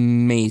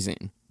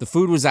amazing. The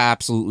food was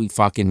absolutely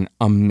fucking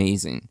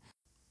amazing.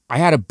 I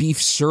had a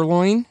beef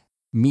sirloin,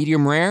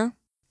 medium rare,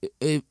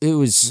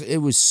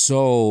 it was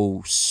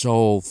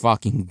so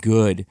fucking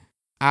good.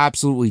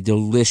 Absolutely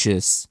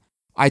delicious.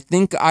 I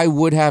think I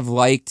would have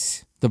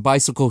liked the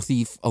Bicycle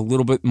Thief a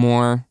little bit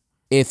more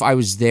if I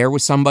was there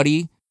with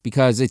somebody,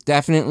 because it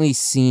definitely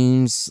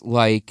seems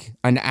like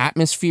an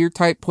atmosphere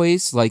type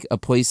place, like a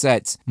place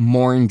that's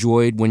more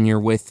enjoyed when you're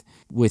with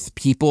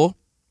people,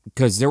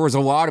 because there was a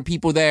lot of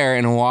people there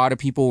and a lot of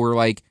people were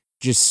like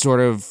just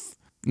sort of,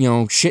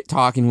 shit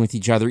talking with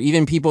each other,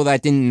 even people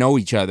that didn't know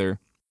each other.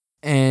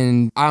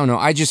 And I don't know,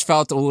 I just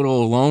felt a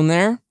little alone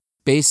there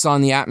based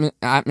on the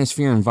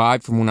atmosphere and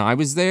vibe from when I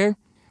was there.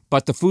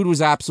 But the food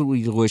was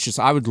absolutely delicious.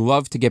 I would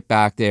love to get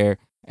back there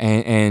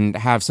and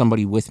have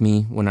somebody with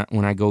me when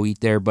I go eat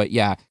there. But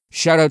yeah,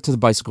 shout out to the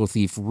Bicycle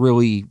Thief.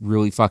 Really,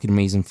 really fucking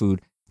amazing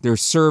food. Their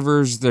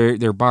servers,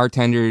 their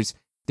bartenders,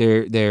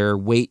 their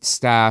wait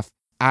staff,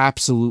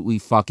 absolutely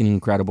fucking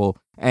incredible.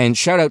 And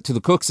shout out to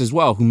the cooks as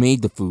well who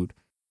made the food.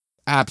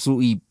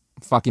 Absolutely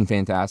fucking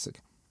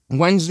fantastic.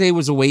 Wednesday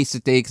was a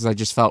wasted day because I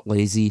just felt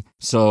lazy.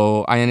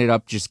 So I ended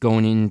up just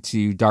going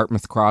into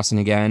Dartmouth Crossing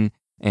again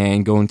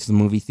and going to the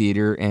movie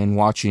theater and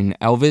watching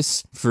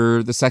Elvis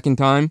for the second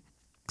time,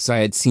 because I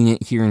had seen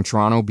it here in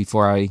Toronto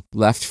before I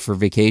left for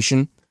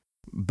vacation.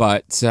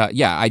 But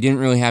yeah, I didn't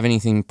really have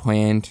anything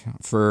planned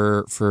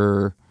for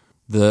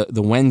the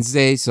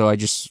Wednesday, so I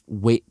just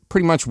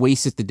pretty much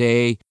wasted the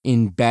day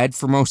in bed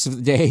for most of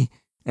the day,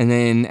 and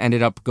then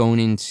ended up going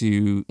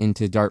into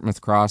Dartmouth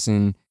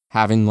Crossing,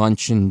 having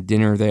lunch and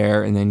dinner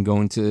there, and then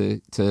going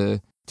to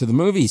the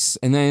movies.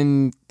 And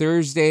then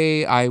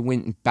Thursday, I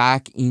went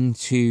back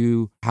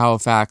into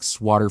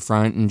Halifax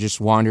waterfront and just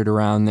wandered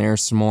around there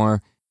some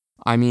more.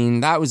 I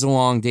mean, that was a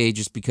long day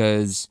just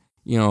because,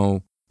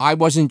 I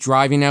wasn't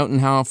driving out in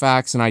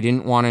Halifax and I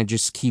didn't want to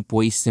just keep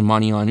wasting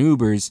money on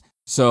Ubers.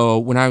 So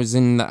when I was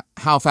in the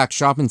Halifax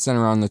Shopping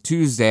Center on the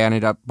Tuesday, I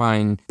ended up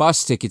buying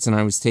bus tickets and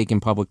I was taking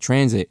public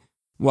transit.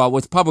 Well,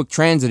 with public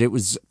transit, it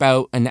was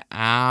about an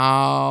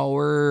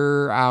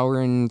hour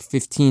and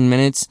 15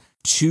 minutes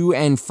to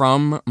and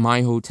from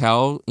my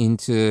hotel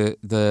into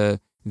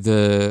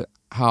the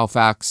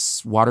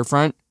Halifax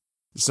waterfront.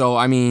 So,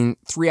 I mean,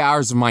 3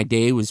 hours of my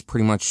day was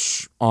pretty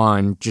much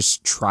on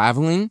just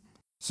traveling.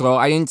 So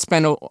I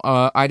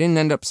didn't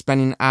end up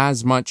spending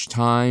as much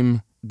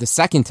time the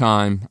second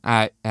time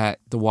at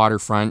the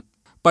waterfront,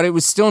 but it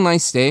was still a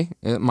nice day.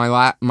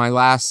 My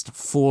last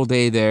full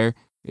day there.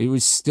 It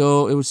was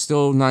still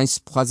a nice,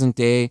 pleasant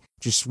day.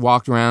 Just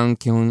walked around,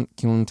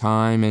 killing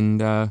time,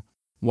 and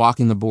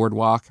walking the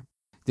boardwalk.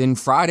 Then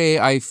Friday,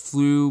 I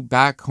flew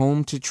back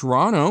home to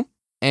Toronto,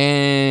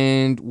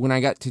 and when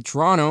I got to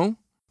Toronto,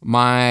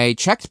 my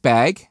checked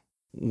bag,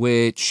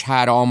 which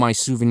had all my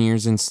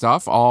souvenirs and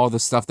stuff, all the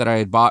stuff that I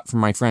had bought for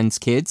my friends'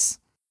 kids,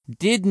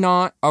 did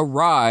not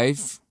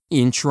arrive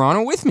in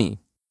Toronto with me.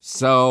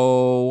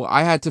 So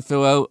I had to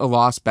fill out a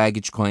lost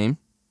baggage claim.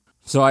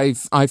 So I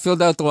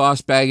filled out the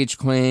lost baggage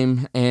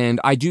claim, and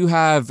I do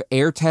have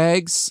air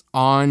tags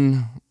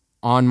on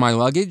my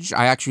luggage.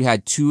 I actually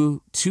had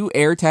two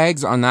air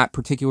tags on that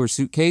particular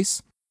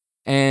suitcase.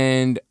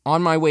 And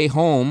on my way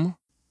home,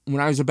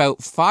 when I was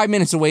about 5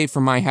 minutes away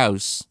from my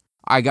house,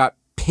 I got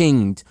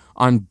pinged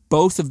on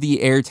both of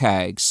the air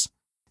tags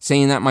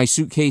saying that my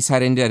suitcase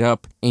had ended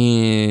up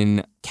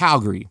in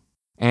Calgary.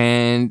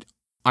 And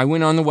I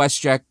went on the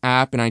WestJet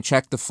app and I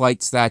checked the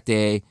flights that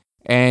day,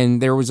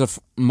 and there was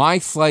my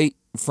flight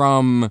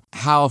from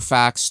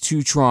Halifax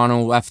to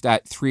Toronto left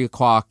at 3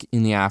 o'clock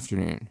in the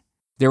afternoon.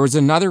 There was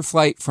another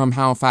flight from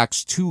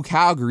Halifax to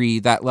Calgary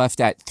that left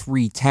at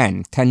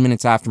 3:10, 10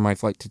 minutes after my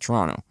flight to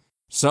Toronto.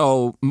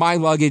 So my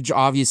luggage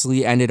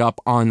obviously ended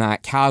up on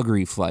that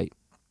Calgary flight.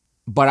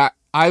 But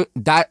I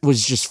that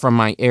was just from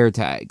my air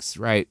tags,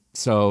 right?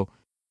 So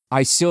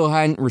I still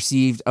hadn't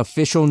received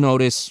official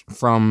notice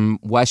from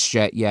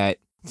WestJet yet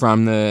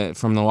from the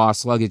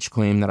lost luggage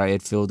claim that I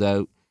had filled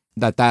out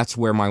that's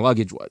where my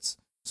luggage was.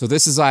 So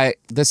this is at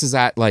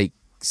like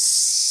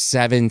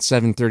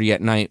 7:30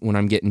 at night when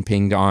I'm getting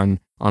pinged on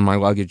my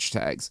luggage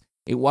tags.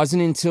 It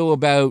wasn't until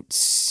about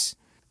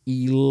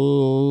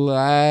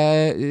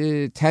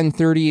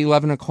 10:30,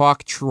 11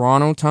 o'clock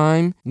Toronto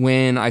time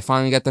when I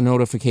finally got the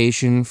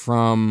notification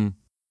from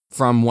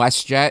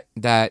WestJet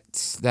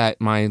that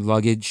my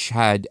luggage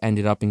had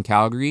ended up in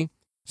Calgary.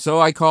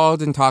 So I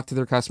called and talked to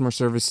their customer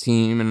service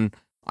team, and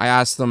I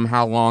asked them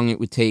how long it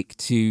would take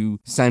to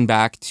send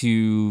back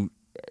to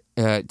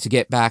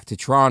get back to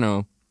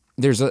Toronto.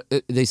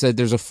 They said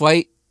there's a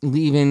flight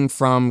leaving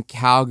from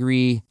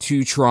Calgary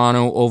to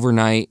Toronto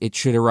overnight. It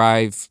should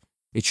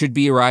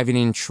be arriving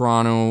in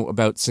Toronto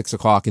about 6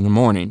 o'clock in the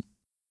morning.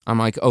 I'm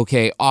like,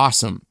 okay,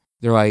 awesome.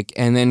 They're like,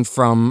 and then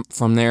from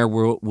there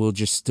we'll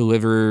just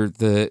deliver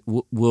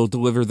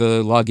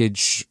the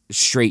luggage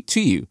straight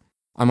to you.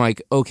 I'm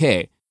like,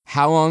 okay,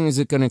 how long is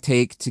it going to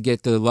take to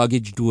get the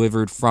luggage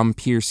delivered from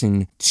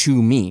Pearson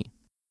to me?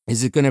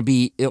 Is it going to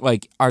be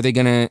like,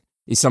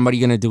 is somebody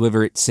going to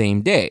deliver it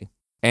same day?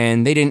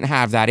 And they didn't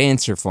have that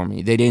answer for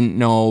me. They didn't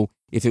know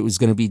if it was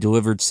going to be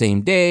delivered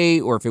same day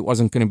or if it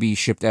wasn't going to be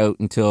shipped out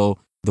until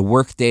the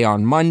work day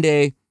on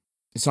Monday.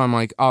 So I'm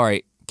like, all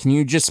right, can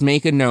you just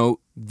make a note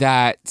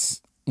that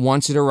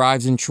once it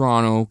arrives in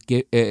Toronto,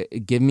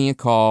 give me a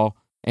call,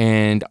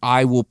 and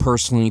I will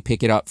personally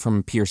pick it up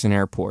from Pearson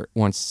Airport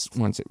once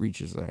it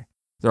reaches there.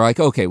 They're like,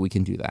 okay, we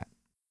can do that.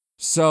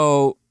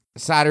 So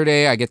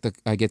Saturday, I get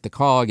the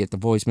call, I get the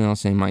voicemail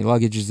saying my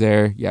luggage is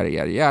there, yada,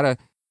 yada, yada.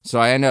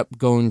 So I end up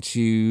going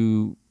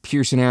to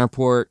Pearson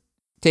Airport,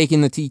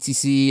 taking the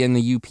TTC and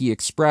the UP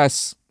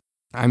Express.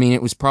 I mean,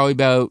 it was probably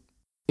about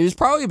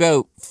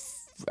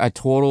a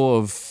total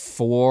of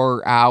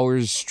 4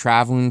 hours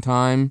traveling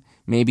time,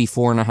 maybe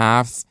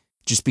 4.5,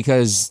 just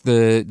because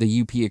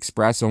the UP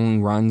Express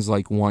only runs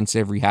like once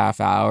every half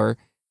hour.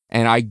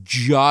 And I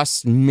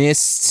just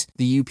missed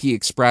the UP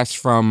Express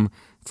from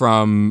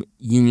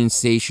Union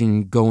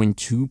Station going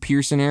to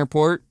Pearson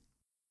Airport.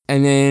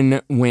 And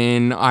then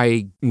when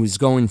I was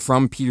going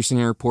from Pearson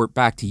Airport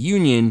back to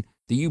Union,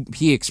 the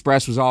UP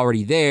Express was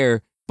already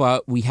there,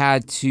 but we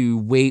had to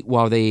wait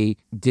while they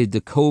did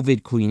the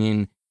COVID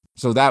cleaning.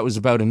 So that was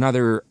about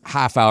another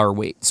half-hour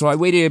wait. So I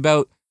waited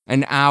about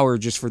an hour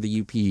just for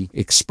the UP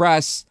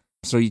Express.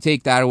 So you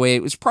take that away.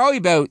 It was probably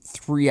about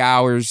 3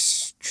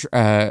 hours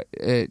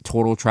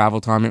total travel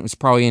time. It was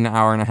probably an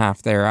hour and a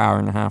half there, hour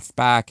and a half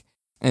back.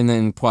 And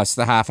then plus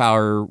the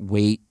half-hour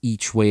wait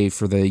each way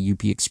for the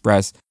UP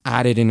Express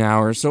added an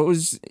hour. So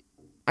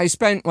I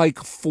spent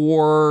like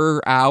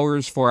 4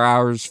 hours,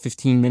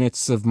 15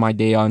 minutes of my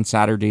day on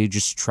Saturday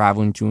just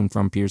traveling to and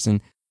from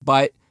Pearson.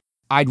 But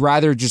I'd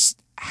rather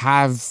just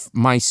have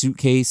my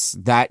suitcase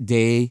that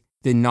day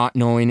than not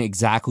knowing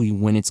exactly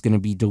when it's going to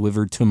be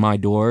delivered to my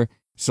door.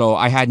 So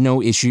I had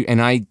no issue,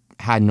 and I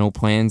had no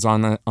plans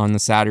on the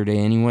Saturday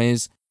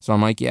anyways. So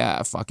I'm like,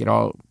 yeah, fuck it,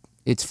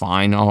 it's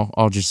fine.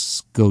 I'll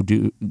just go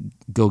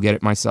get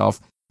it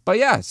myself. But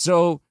yeah,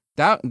 so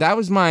that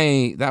was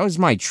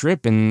my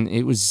trip, and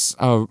it was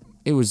a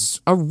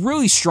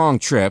really strong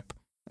trip.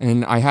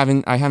 And I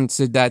haven't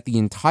said that the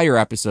entire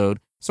episode,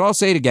 so I'll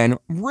say it again.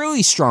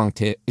 Really strong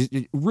trip.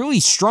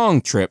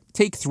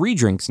 Take 3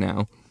 drinks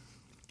now.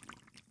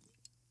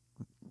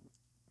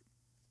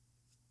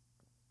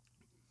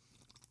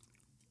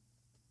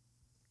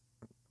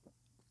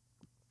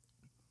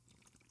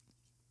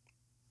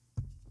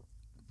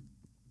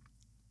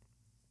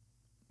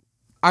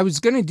 I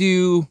was going to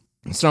do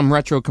some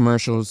retro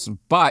commercials,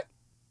 but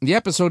the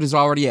episode is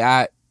already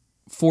at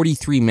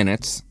 43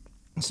 minutes.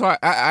 So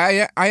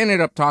I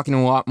ended up talking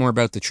a lot more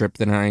about the trip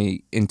than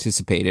I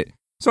anticipated.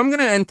 So I'm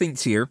going to end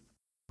things here.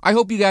 I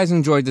hope you guys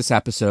enjoyed this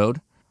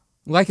episode.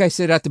 Like I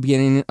said at the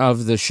beginning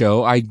of the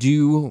show, I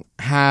do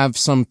have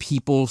some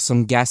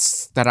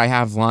guests that I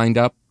have lined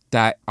up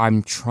that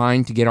I'm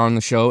trying to get on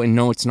the show. And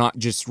no, it's not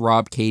just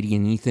Rob, Katie,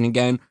 and Ethan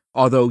again.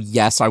 Although,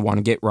 yes, I want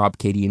to get Rob,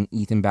 Katie, and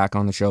Ethan back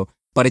on the show.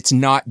 But it's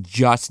not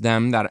just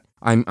them that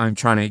I'm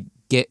trying to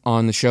get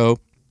on the show.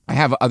 I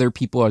have other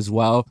people as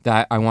well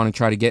that I want to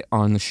try to get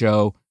on the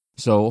show.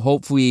 So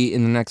hopefully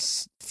in the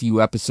next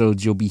few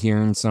episodes, you'll be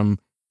hearing some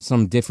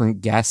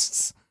different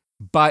guests.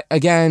 But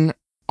again,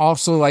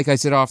 also, like I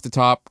said off the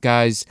top,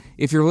 guys,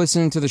 if you're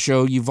listening to the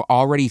show, you've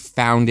already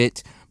found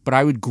it. But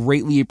I would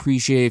greatly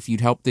appreciate if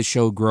you'd help this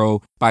show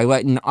grow by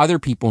letting other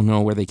people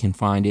know where they can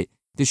find it.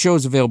 The show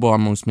is available on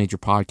most major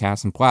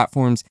podcasts and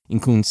platforms,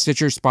 including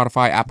Stitcher,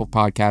 Spotify, Apple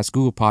Podcasts,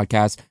 Google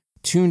Podcasts,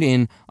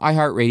 TuneIn,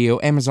 iHeartRadio,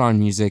 Amazon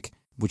Music,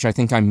 which I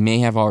think I may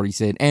have already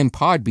said, and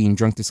Podbean,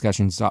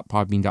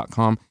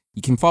 drunkdiscussions.podbean.com.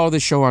 You can follow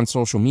this show on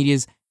social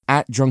medias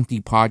at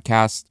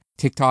DrunkDPodcast,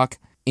 TikTok,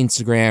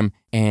 Instagram,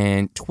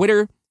 and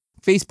Twitter,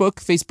 Facebook,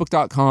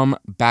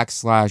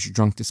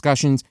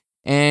 facebook.com/drunkdiscussions.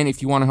 And if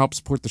you want to help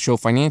support the show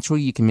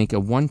financially, you can make a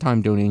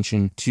one-time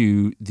donation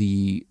to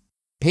the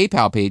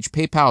PayPal page,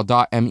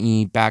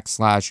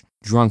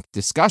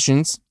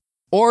 paypal.me/drunkdiscussions,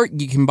 or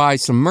you can buy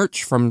some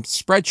merch from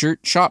Spreadshirt,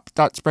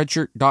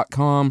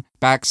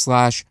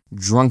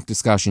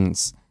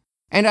 shop.spreadshirt.com/drunkdiscussions.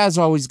 And as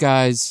always,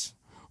 guys,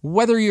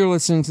 whether you're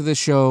listening to this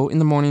show in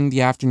the morning,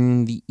 the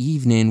afternoon, the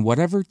evening,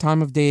 whatever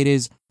time of day it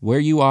is, where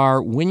you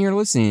are, when you're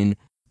listening,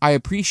 I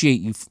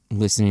appreciate you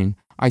listening.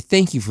 I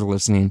thank you for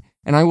listening,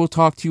 and I will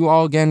talk to you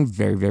all again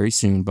very, very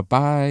soon.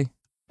 Bye-bye.